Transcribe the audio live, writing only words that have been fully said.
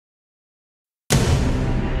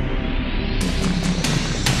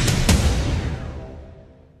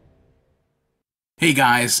Hey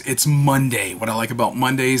guys, it's Monday. What I like about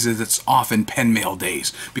Mondays is it's often pen mail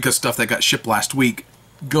days because stuff that got shipped last week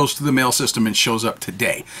goes through the mail system and shows up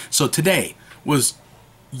today. So today was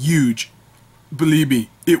huge. Believe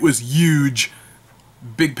me, it was huge.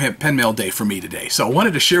 Big pen mail day for me today. So I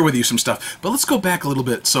wanted to share with you some stuff, but let's go back a little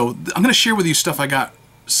bit. So I'm going to share with you stuff I got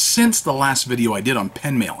since the last video I did on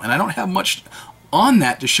pen mail, and I don't have much on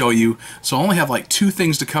that to show you, so I only have like 2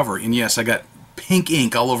 things to cover. And yes, I got pink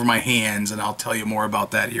ink all over my hands, and I'll tell you more about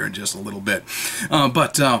that here in just a little bit.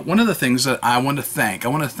 But one of the things that I want to thank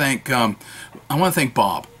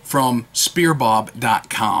Bob from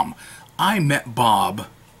spearbob.com. I met Bob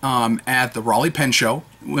at the Raleigh Pen Show.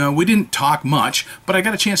 Well, we didn't talk much, but I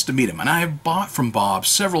got a chance to meet him, and I have bought from Bob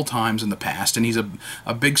several times in the past, and he's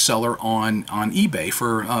a big seller on eBay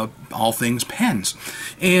for all things pens.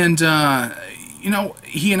 And you know,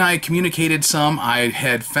 he and I communicated some. I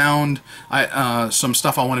had found some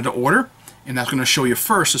stuff I wanted to order, and that's going to show you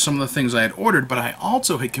first is some of the things I had ordered, but I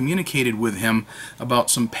also had communicated with him about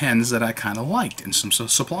some pens that I kind of liked and some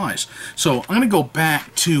supplies. So I'm going to go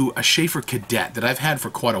back to a Sheaffer Cadet that I've had for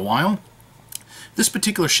quite a while. This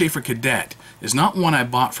particular Sheaffer Cadet is not one I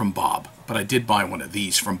bought from Bob, but I did buy one of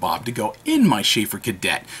these from Bob to go in my Sheaffer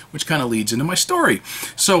Cadet, which kind of leads into my story.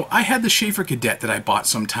 So I had the Sheaffer Cadet that I bought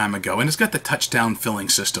some time ago, and it's got the touchdown filling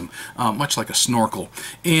system, much like a snorkel.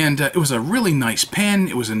 And it was a really nice pen.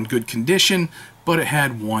 It was in good condition, but it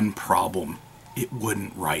had one problem. It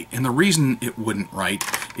wouldn't write. And the reason it wouldn't write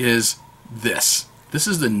is this. This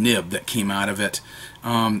is the nib that came out of it,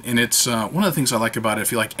 and it's one of the things I like about it.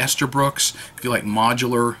 If you like Esterbrook's, if you like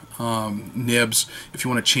modular nibs, if you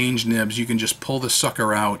want to change nibs, you can just pull the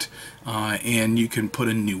sucker out and you can put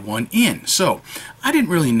a new one in. So I didn't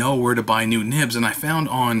really know where to buy new nibs, and I found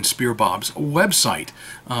on Spear Bob's website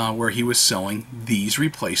where he was selling these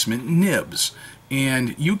replacement nibs.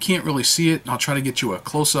 And you can't really see it. I'll try to get you a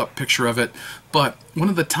close-up picture of it, but one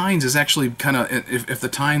of the tines is actually kind of, if the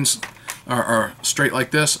tines are straight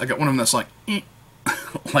like this, I got one of them that's like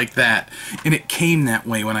like that, and it came that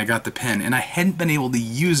way when I got the pen, and I hadn't been able to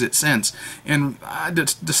use it since, and I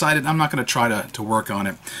decided I'm not going to try to work on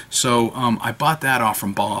it. So I bought that off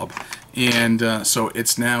from Bob, and so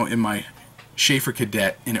it's now in my Sheaffer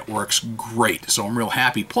Cadet, and it works great. So I'm real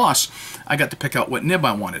happy. Plus, I got to pick out what nib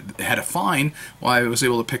I wanted. It had a fine, while I was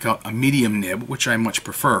able to pick out a medium nib, which I much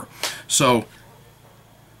prefer. So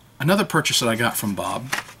another purchase that I got from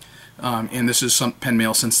Bob, and this is some pen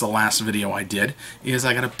mail since the last video I did, is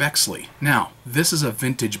I got a Bexley. Now, this is a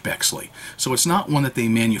vintage Bexley, so it's not one that they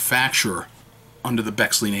manufacture under the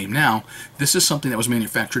Bexley name now. This is something that was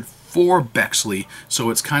manufactured for Bexley, so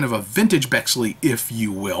it's kind of a vintage Bexley, if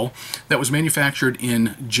you will, that was manufactured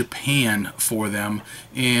in Japan for them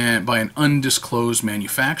and by an undisclosed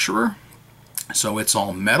manufacturer. So it's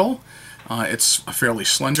all metal. It's a fairly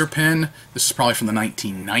slender pen. This is probably from the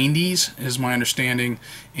 1990s, is my understanding.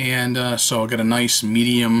 And so I got a nice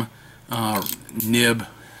medium nib,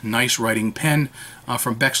 nice writing pen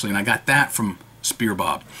from Bexley, and I got that from Spear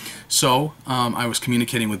Bob. So I was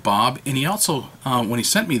communicating with Bob, and he also, when he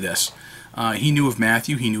sent me this, he knew of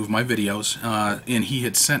Matthew, he knew of my videos, and he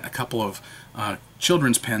had sent a couple of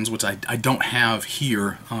children's pens, which I don't have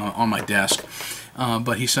here on my desk.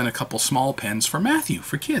 But he sent a couple small pens for Matthew,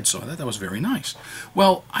 for kids, so I thought that was very nice.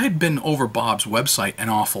 Well, I had been over Bob's website an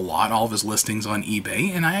awful lot, all of his listings on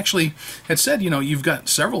eBay, and I actually had said, you know, you've got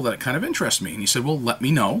several that kind of interest me. And he said, well, let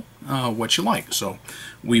me know what you like. So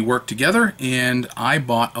we worked together, and I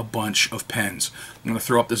bought a bunch of pens. I'm going to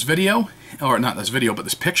throw up this video, or not this video, but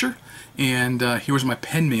this picture, and here's my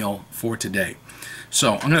pen mail for today.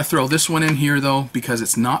 So I'm going to throw this one in here, though, because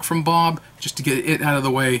it's not from Bob, just to get it out of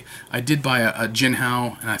the way. I did buy a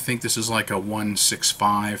Jinhao, and I think this is like a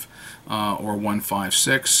 165 or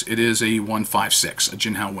 156. It is a 156, a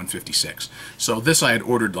Jinhao 156. So this I had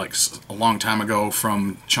ordered like a long time ago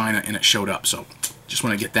from China, and it showed up. So just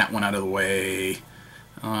want to get that one out of the way.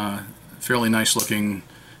 Fairly nice looking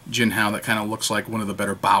Jinhao that kind of looks like one of the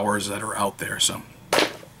better Bowers that are out there. So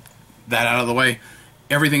that out of the way.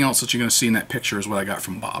 Everything else that you're going to see in that picture is what I got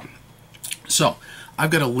from Bob. So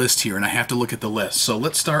I've got a list here, and I have to look at the list. So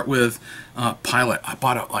let's start with Pilot. I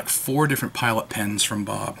bought like 4 different Pilot pens from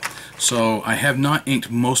Bob. So I have not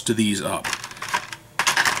inked most of these up.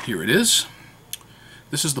 Here it is.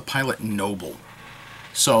 This is the Pilot Noble.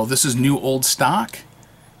 So this is new old stock,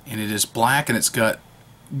 and it is black, and it's got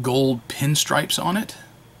gold pinstripes on it.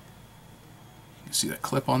 You can see that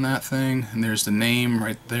clip on that thing, and there's the name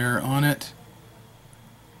right there on it.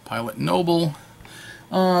 Pilot Noble.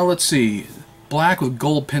 Let's see. Black with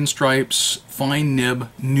gold pinstripes, fine nib,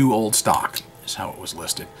 new old stock is how it was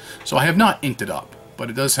listed. So I have not inked it up, but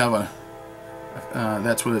it does have a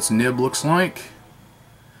That's what its nib looks like.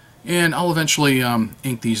 And I'll eventually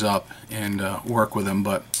ink these up and work with them,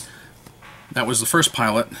 but that was the first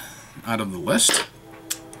pilot out of the list.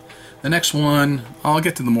 The next one, I'll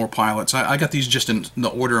get to the more pilots. I got these just in the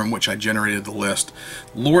order in which I generated the list.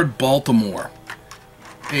 Lord Baltimore,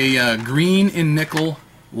 a green and nickel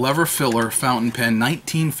lever filler fountain pen,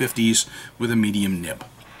 1950s with a medium nib.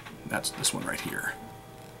 That's this one right here.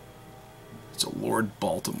 It's a Lord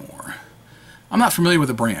Baltimore. I'm not familiar with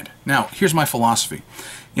the brand. Now, here's my philosophy.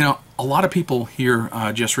 You know, a lot of people here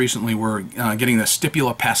just recently were getting the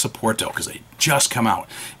Stipula Passaporto because they just come out.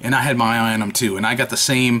 And I had my eye on them too. And I got the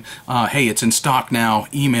same, hey, it's in stock now,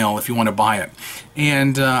 email if you want to buy it.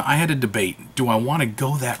 And I had a debate. Do I want to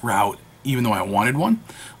go that route even though I wanted one?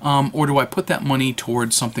 Or do I put that money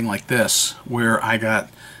towards something like this where I got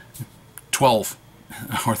 12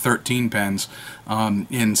 or 13 pens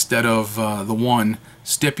instead of the one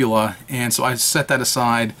Stipula, and so I set that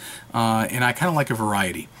aside, and I kind of like a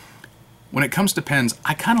variety. When it comes to pens,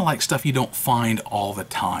 I kind of like stuff you don't find all the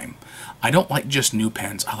time. I don't like just new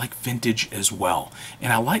pens. I like vintage as well.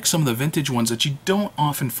 And I like some of the vintage ones that you don't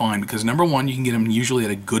often find because number one, you can get them usually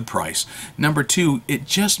at a good price. Number two, it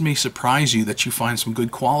just may surprise you that you find some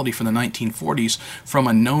good quality from the 1940s from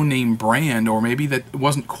a no-name brand, or maybe that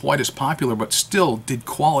wasn't quite as popular but still did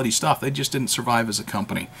quality stuff. They just didn't survive as a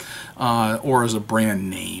company or as a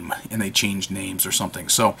brand name, and they changed names or something.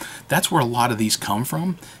 So that's where a lot of these come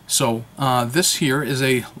from. So this here is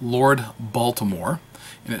a Lord Baltimore.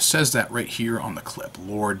 And it says that right here on the clip,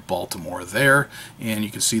 Lord Baltimore there, and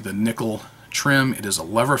you can see the nickel trim. It is a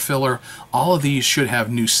lever filler. All of these should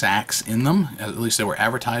have new sacks in them, at least they were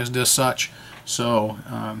advertised as such. So,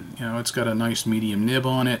 you know, it's got a nice medium nib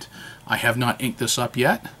on it. I have not inked this up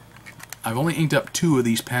yet. I've only inked up 2 of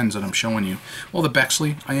these pens that I'm showing you. Well, the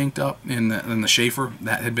Bexley I inked up, and the Schaefer,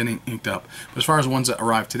 that had been inked up. But as far as ones that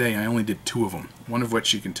arrived today, I only did 2 of them. One of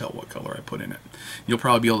which you can tell what color I put in it. You'll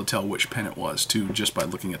probably be able to tell which pen it was, too, just by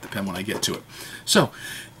looking at the pen when I get to it. So,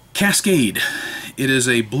 Cascade. It is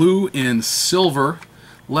a blue and silver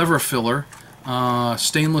lever filler,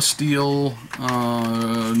 stainless steel,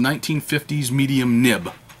 1950s medium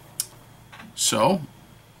nib. So,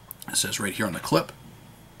 it says right here on the clip,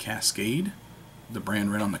 Cascade, the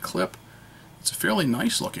brand right on the clip. It's a fairly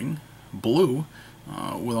nice looking blue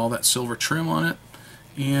with all that silver trim on it,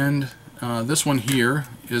 and this one here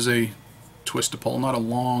is a twist to pull, not a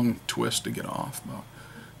long twist to get off, but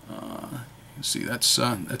you can see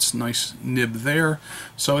that's nice nib there.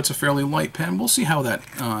 So it's a fairly light pen. We'll see how that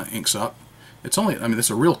inks up. It's only, I mean, it's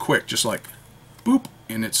a real quick, just like boop,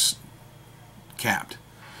 and it's capped.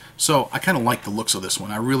 So I kind of like the looks of this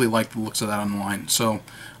one. I really like the looks of that on the line. So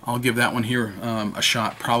I'll give that one here a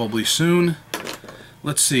shot probably soon.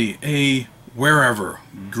 Let's see, a Wherever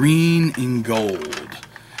green and gold.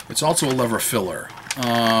 It's also a lever filler.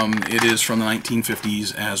 It is from the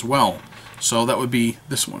 1950s as well. So that would be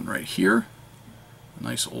this one right here. A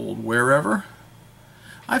nice old Wherever.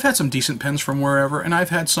 I've had some decent pens from Wherever, and I've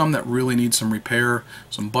had some that really need some repair,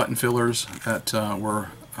 some button fillers that were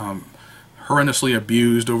horrendously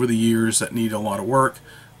abused over the years that need a lot of work,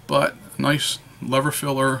 but nice lever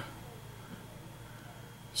filler.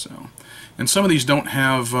 So, and some of these don't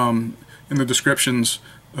have in the descriptions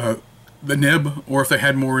the nib, or if they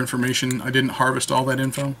had more information, I didn't harvest all that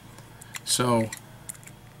info. So,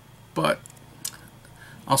 but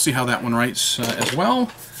I'll see how that one writes as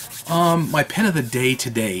well. My pen of the day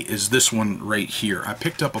today is this one right here. I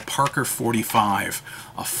picked up a Parker 45,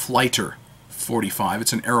 a Flighter 45.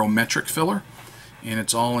 It's an aerometric filler, and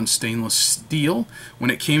it's all in stainless steel.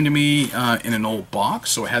 When it came to me in an old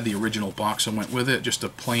box, so I had the original box that went with it, just a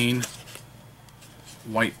plain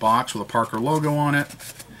white box with a Parker logo on it,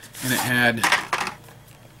 and it had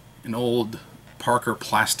an old Parker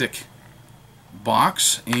plastic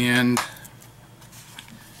box, and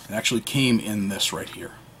it actually came in this right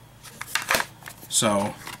here.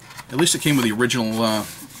 So at least it came with the original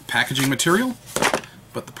packaging material.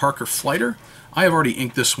 But the Parker Flighter, I have already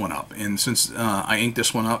inked this one up, and since I inked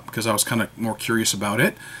this one up because I was kind of more curious about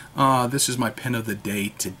it, this is my pen of the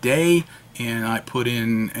day today, and I put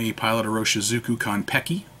in a Pilot Orochizuku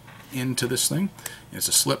Konpeki into this thing. It's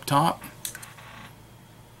a slip top,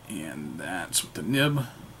 and that's what the nib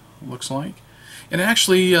looks like. And it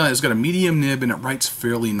actually has got a medium nib, and it writes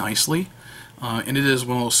fairly nicely, and it is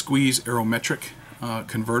one of those squeeze aerometric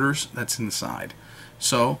converters that's inside.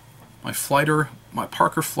 So my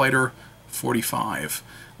Parker Flighter 45,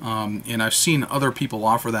 and I've seen other people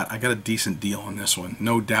offer that. I got a decent deal on this one,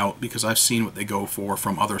 no doubt, because I've seen what they go for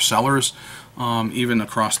from other sellers, even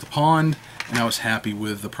across the pond, and I was happy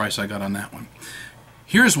with the price I got on that one.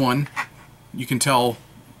 Here's one you can tell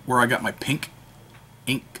where I got my pink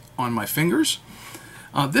ink on my fingers.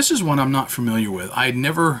 This is one I'm not familiar with. I had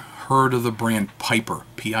never heard of the brand Piper,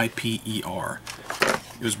 P-I-P-E-R.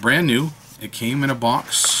 It was brand new. It came in a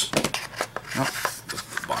box. Well,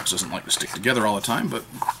 the box doesn't like to stick together all the time, but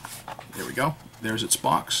there we go. There's its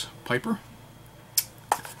box, Piper.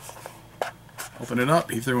 Open it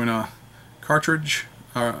up. He threw in a cartridge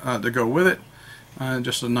to go with it.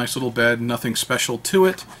 Just a nice little bed, nothing special to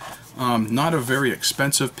it. Not a very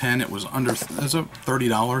expensive pen. It was under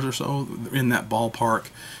 $30 or so, in that ballpark.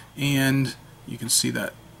 And you can see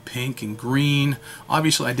that pink and green.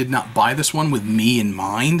 Obviously I did not buy this one with me in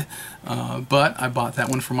mind, but I bought that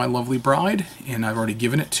one for my lovely bride, and I've already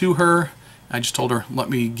given it to her. I just told her, let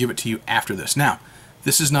me give it to you after this. Now,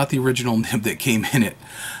 this is not the original nib that came in it.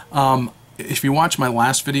 If you watch my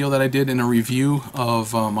last video that I did in a review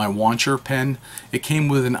of my Wancher pen, it came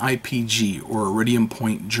with an IPG, or Iridium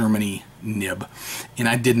Point Germany nib, and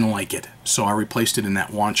I didn't like it, so I replaced it in that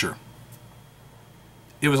Wancher.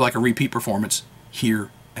 It was like a repeat performance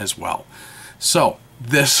here as well. So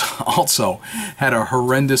this also had a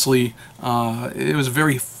horrendously, it was a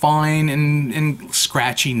very fine and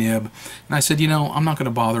scratchy nib, and I said, you know, I'm not going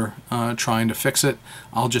to bother trying to fix it.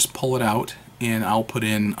 I'll just pull it out and I'll put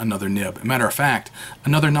in another nib. As a matter of fact,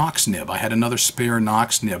 another Knox nib. I had another spare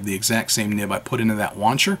Knox nib, the exact same nib I put into that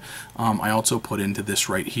Wancher. I also put into this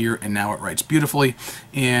right here, and now it writes beautifully.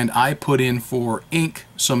 And I put in for ink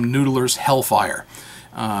some Noodler's Hellfire,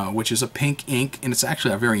 which is a pink ink, and it's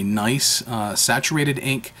actually a very nice saturated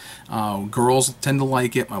ink. Girls tend to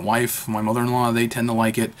like it. My wife, my mother-in-law, they tend to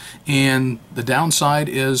like it. And the downside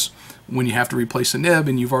is when you have to replace a nib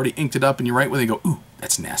and you've already inked it up and you write where they go, ooh,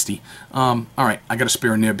 that's nasty. Alright, I got a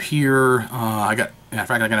spare nib here. In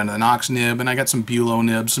fact, I got another Knox nib, and I got some Bulow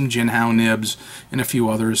nibs, some Jinhao nibs, and a few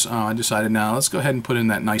others. I decided now let's go ahead and put in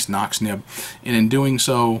that nice Knox nib. And in doing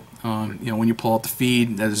so, you know, when you pull out the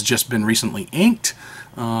feed that has just been recently inked,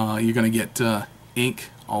 you're going to get ink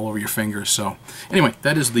all over your fingers. So anyway,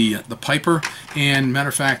 that is the Piper, and matter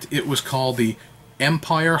of fact, it was called the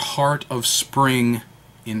Empire Heart of Spring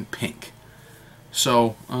in pink.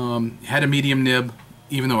 So had a medium nib,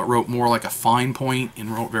 even though it wrote more like a fine point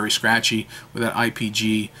and wrote very scratchy with that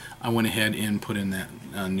IPG. I went ahead and put in that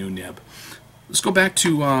new nib. Let's go back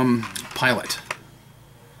to Pilot.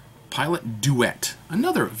 Pilot Duet,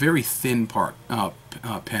 another very thin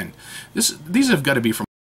pen. These have got to be from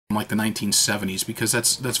like the 1970s, because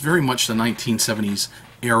that's very much the 1970s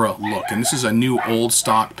era look. And this is a new old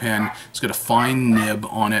stock pen. It's got a fine nib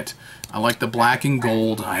on it. I like the black and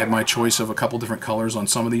gold. I had my choice of a couple different colors on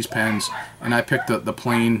some of these pens, and I picked the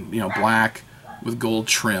plain, you know, black with gold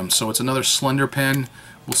trim. So it's another slender pen.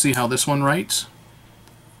 We'll see how this one writes.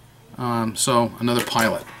 So another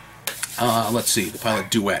Pilot. Let's see, the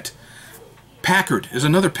Pilot Duet. Packard is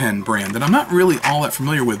another pen brand that I'm not really all that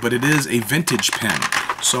familiar with, but it is a vintage pen.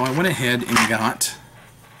 So I went ahead and got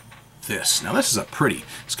this. Now this is a pretty.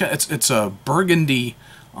 It's a burgundy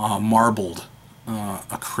marbled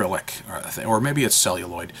acrylic, or maybe it's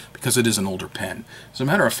celluloid, because it is an older pen. As a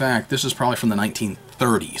matter of fact, this is probably from the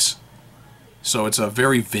 1930s. So it's a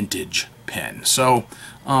very vintage pen. So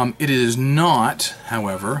it is not,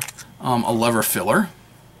 however, a lever filler.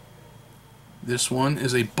 This one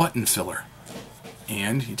is a button filler.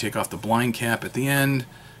 And you take off the blind cap at the end,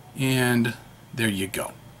 and there you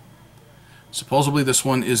go. Supposedly this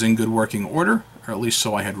one is in good working order, or at least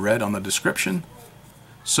so I had read on the description.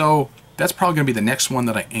 So that's probably going to be the next one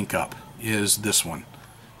that I ink up, is this one.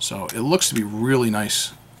 So it looks to be really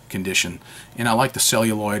nice condition, and I like the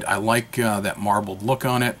celluloid. I like that marbled look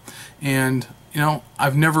on it, and you know,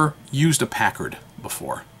 I've never used a Packard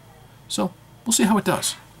before, so we'll see how it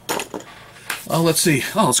does. Let's see.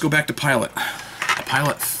 Let's go back to Pilot.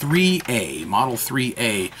 Pilot 3A, Model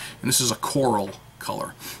 3A, and this is a coral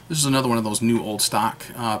color. This is another one of those new old stock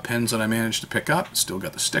pens that I managed to pick up. Still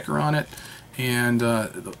got the sticker on it, and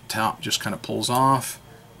the top just kind of pulls off,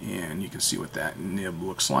 and you can see what that nib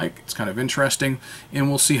looks like. It's kind of interesting, and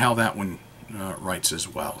we'll see how that one writes as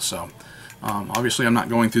well. So obviously I'm not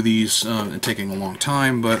going through these and taking a long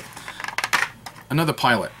time, but another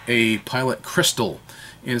Pilot, a Pilot Crystal,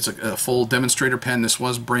 and it's a full demonstrator pen. This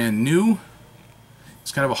was brand new.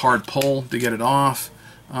 It's kind of a hard pull to get it off,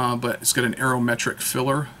 but it's got an aerometric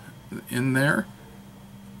filler in there.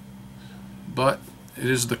 But it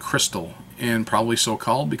is the Crystal, and probably so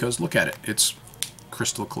called because look at it, it's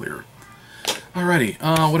crystal clear. Alrighty,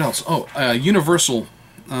 what else? Universal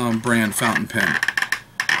brand fountain pen.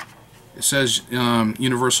 It says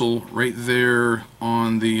Universal right there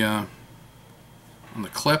on the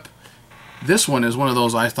clip. This one is one of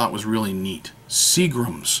those I thought was really neat.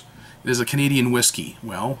 Seagram's. It is a Canadian whiskey.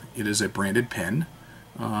 Well, it is a branded pen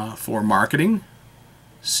for marketing.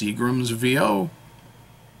 Seagram's VO,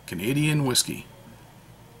 Canadian whiskey.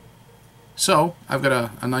 So, I've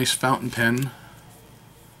got a nice fountain pen,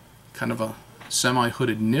 kind of a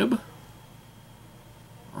semi-hooded nib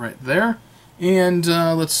right there. And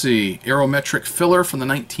let's see, aerometric filler from the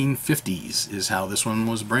 1950s is how this one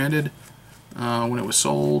was branded when it was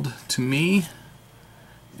sold to me.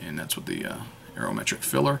 And that's what the aerometric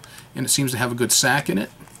filler. And it seems to have a good sack in it.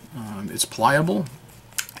 It's pliable,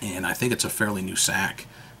 and I think it's a fairly new sack.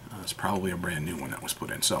 It's probably a brand new one that was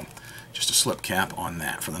put in. So just a slip cap on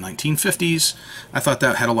that from the 1950s. I thought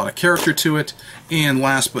that had a lot of character to it. And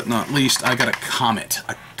last but not least, I got a Comet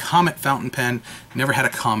fountain pen. Never had a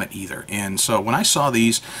Comet either. And so when I saw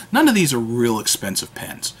these, none of these are real expensive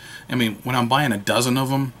pens. I mean, when I'm buying a dozen of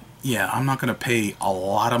them, yeah, I'm not going to pay a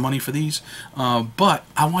lot of money for these, but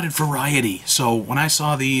I wanted variety. So when I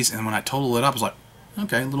saw these and when I totaled it up, I was like,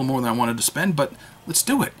 okay, a little more than I wanted to spend, but let's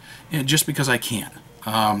do it. And just because I can.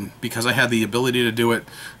 Because I had the ability to do it,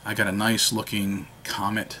 I got a nice looking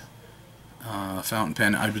Comet fountain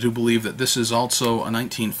pen. I do believe that this is also a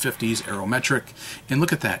 1950s aerometric. And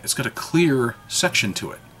look at that, it's got a clear section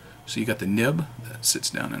to it. So you got the nib that sits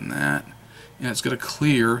down in that, and it's got a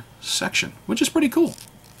clear section, which is pretty cool.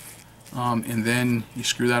 And then you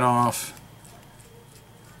screw that off,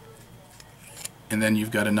 and then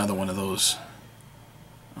you've got another one of those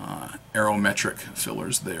aerometric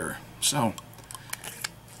fillers there. So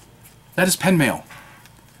that is pen mail.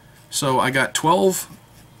 So I got 12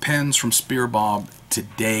 pens from Spear Bob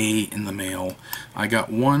today in the mail. I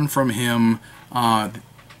got one from him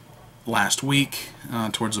last week,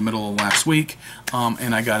 towards the middle of last week,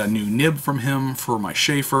 and I got a new nib from him for my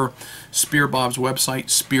Schaefer. Spear Bob's website,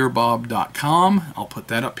 spearbob.com. I'll put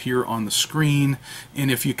that up here on the screen.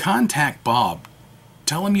 And if you contact Bob,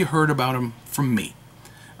 tell him you heard about him from me.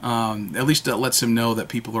 At least that lets him know that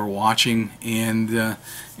people are watching, and you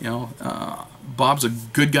know, Bob's a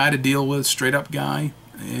good guy to deal with, straight up guy.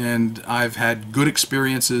 And I've had good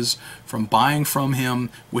experiences from buying from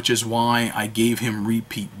him, which is why I gave him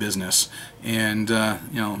repeat business, and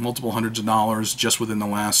you know, multiple hundreds of dollars just within the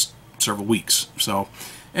last several weeks. So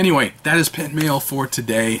anyway, that is pen mail for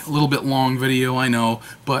today. A little bit long video, I know,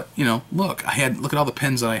 but you know, look at all the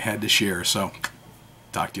pens that I had to share. So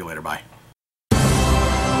talk to you later. Bye.